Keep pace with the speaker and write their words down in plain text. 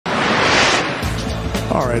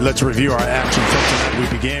All right, let's review our action for tonight.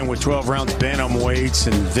 We began with 12 rounds bantamweights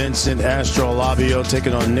and Vincent Astrolabio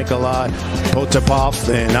taking on Nikolai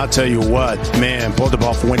Potapov. And I'll tell you what, man,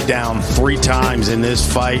 Potapov went down 3 times in this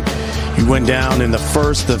fight. He went down in the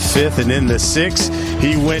first, the fifth, and then the sixth.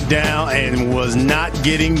 He went down and was not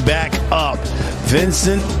getting back up.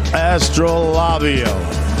 Vincent Astrolabio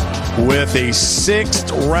with a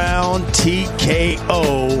 6th round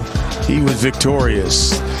TKO. He was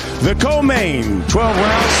victorious. The co-main,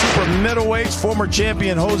 12-round super middleweights, former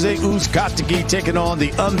champion José Uzcátegui taking on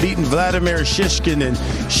the unbeaten Vladimir Shishkin, and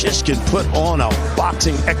Shishkin put on a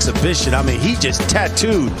boxing exhibition. I mean, he just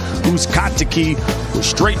tattooed Uzcátegui with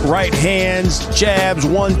straight right hands, jabs,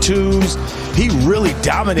 1-2s. He really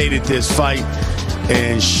dominated this fight,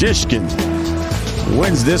 and Shishkin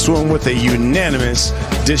wins this one with a unanimous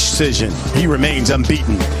decision. He remains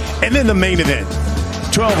unbeaten. And then the main event,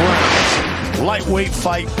 12 rounds. Lightweight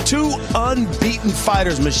fight, 2 unbeaten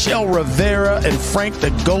fighters, Michel Rivera and Frank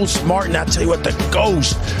the Ghost Martin. I tell you what, the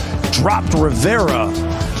Ghost dropped Rivera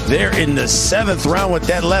there in the 7th round with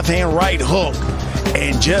that left hand right hook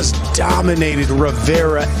and just dominated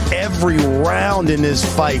Rivera every round in this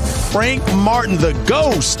fight. Frank Martin, the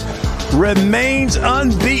Ghost, remains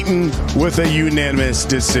unbeaten with a unanimous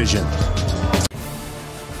decision.